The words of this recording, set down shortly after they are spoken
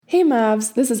Hey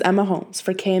Mavs, this is Emma Holmes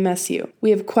for KMSU.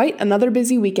 We have quite another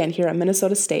busy weekend here at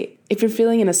Minnesota State. If you're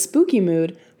feeling in a spooky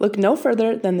mood, look no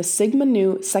further than the Sigma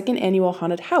Nu second annual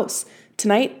Haunted House,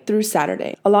 tonight through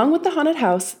Saturday. Along with the Haunted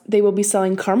House, they will be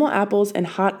selling caramel apples and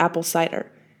hot apple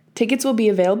cider. Tickets will be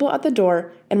available at the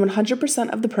door, and 100%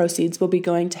 of the proceeds will be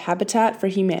going to Habitat for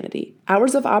Humanity.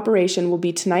 Hours of operation will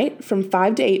be tonight from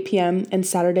 5 to 8 p.m. and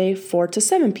Saturday 4 to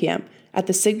 7 p.m. at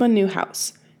the Sigma Nu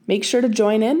House. Make sure to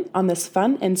join in on this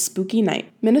fun and spooky night.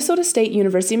 Minnesota State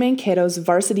University Mankato's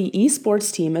varsity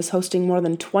esports team is hosting more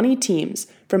than 20 teams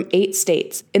from 8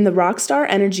 states in the Rockstar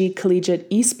Energy Collegiate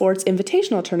Esports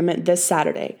Invitational Tournament this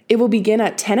Saturday. It will begin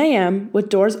at 10 a.m. with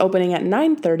doors opening at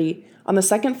 9:30 on the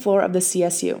second floor of the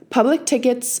CSU. Public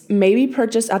tickets may be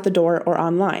purchased at the door or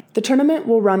online. The tournament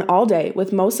will run all day,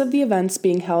 with most of the events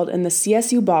being held in the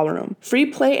CSU ballroom. Free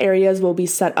play areas will be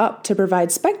set up to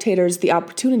provide spectators the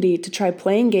opportunity to try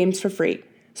playing games for free.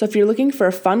 So if you're looking for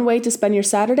a fun way to spend your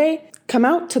Saturday, come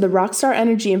out to the Rockstar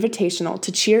Energy Invitational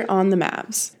to cheer on the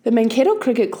Mavs. The Mankato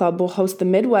Cricket Club will host the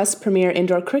Midwest Premier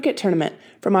Indoor Cricket Tournament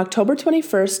from October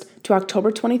 21st to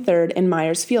October 23rd in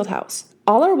Myers Fieldhouse.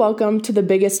 All are welcome to the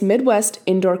biggest Midwest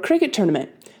indoor cricket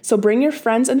tournament, so bring your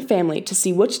friends and family to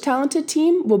see which talented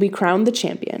team will be crowned the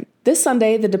champion. This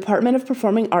Sunday, the Department of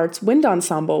Performing Arts Wind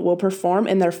Ensemble will perform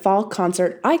in their fall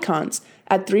concert Icons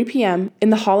at 3 p.m. in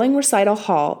the Halling Recital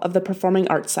Hall of the Performing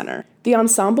Arts Center. The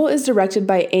ensemble is directed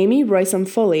by Amy Roysam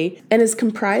Foley and is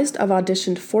comprised of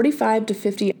auditioned 45 to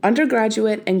 50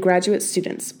 undergraduate and graduate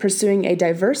students pursuing a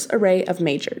diverse array of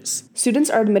majors.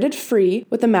 Students are admitted free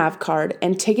with a MAV card,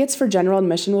 and tickets for general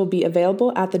admission will be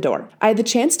available at the door. I had the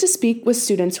chance to speak with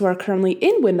students who are currently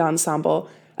in Wind Ensemble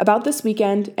about this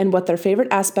weekend and what their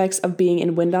favorite aspects of being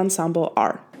in Wind Ensemble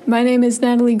are. My name is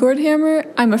Natalie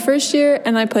Gordhammer. I'm a first year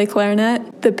and I play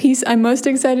clarinet. The piece I'm most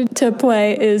excited to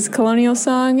play is Colonial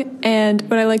Song, and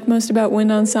what I like most about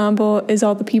Wind Ensemble is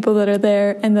all the people that are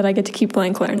there and that I get to keep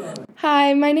playing clarinet.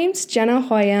 Hi, my name's Jenna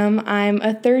Hoyam. I'm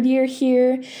a third year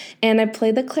here, and I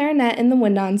play the clarinet in the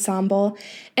Wind Ensemble.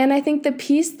 And I think the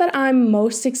piece that I'm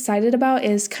most excited about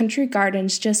is Country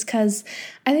Gardens, just because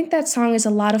I think that song is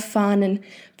a lot of fun and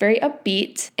very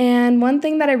upbeat. And one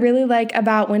thing that I really like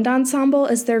about Wind Ensemble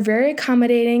is they're very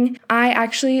accommodating. I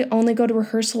actually only go to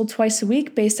rehearsal twice a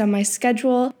week based on my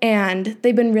schedule, and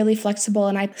they've been really flexible,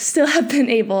 and I still have been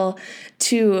able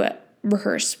to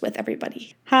rehearse with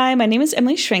everybody. Hi, my name is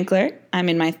Emily Schrenkler. I'm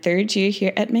in my third year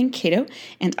here at Mankato,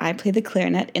 and I play the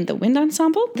clarinet in the Wind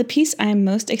Ensemble. The piece I'm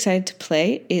most excited to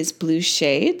play is Blue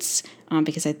Shades,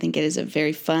 because I think it is a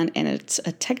very fun and it's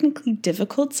a technically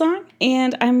difficult song.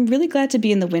 And I'm really glad to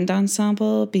be in the Wind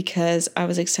Ensemble because I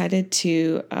was excited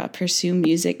to pursue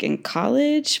music in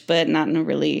college, but not in a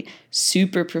really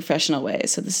super professional way.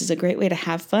 So this is a great way to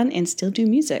have fun and still do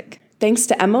music. Thanks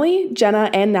to Emily, Jenna,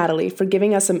 and Natalie for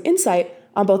giving us some insight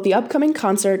on both the upcoming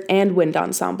concert and Wind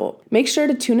Ensemble. Make sure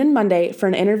to tune in Monday for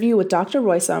an interview with Dr.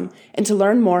 Roysam and to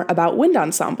learn more about Wind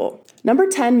Ensemble. Number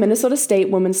 10 Minnesota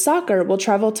State women's soccer will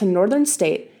travel to Northern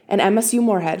State and MSU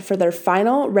Moorhead for their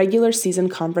final regular season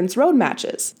conference road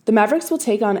matches. The Mavericks will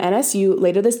take on NSU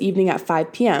later this evening at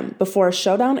 5 p.m. before a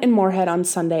showdown in Moorhead on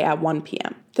Sunday at 1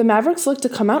 p.m. The Mavericks look to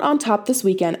come out on top this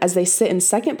weekend as they sit in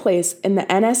second place in the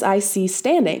NSIC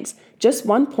standings, just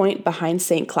 1 point behind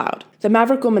St. Cloud. The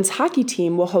Maverick women's hockey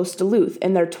team will host Duluth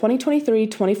in their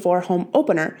 2023-24 home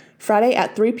opener Friday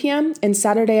at 3 p.m. and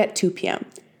Saturday at 2 p.m.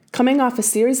 Coming off a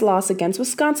series loss against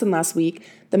Wisconsin last week,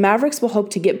 the Mavericks will hope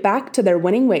to get back to their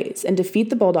winning ways and defeat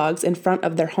the Bulldogs in front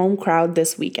of their home crowd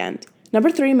this weekend. Number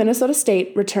 3 Minnesota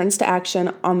State returns to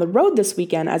action on the road this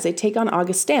weekend as they take on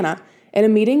Augustana in a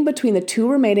meeting between the two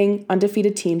remaining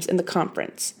undefeated teams in the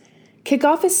conference.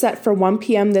 Kickoff is set for 1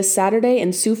 p.m. this Saturday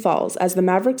in Sioux Falls as the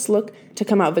Mavericks look to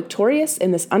come out victorious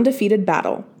in this undefeated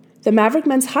battle. The Maverick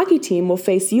men's hockey team will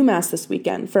face UMass this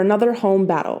weekend for another home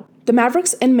battle. The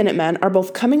Mavericks and Minutemen are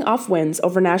both coming off wins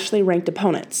over nationally ranked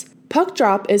opponents. Puck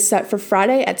drop is set for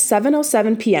Friday at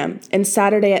 7:07 p.m. and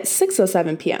Saturday at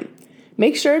 6:07 p.m.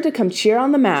 Make sure to come cheer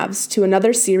on the Mavs to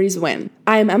another series win.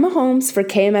 I am Emma Holmes for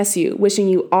KMSU, wishing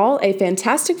you all a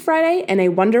fantastic Friday and a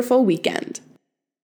wonderful weekend.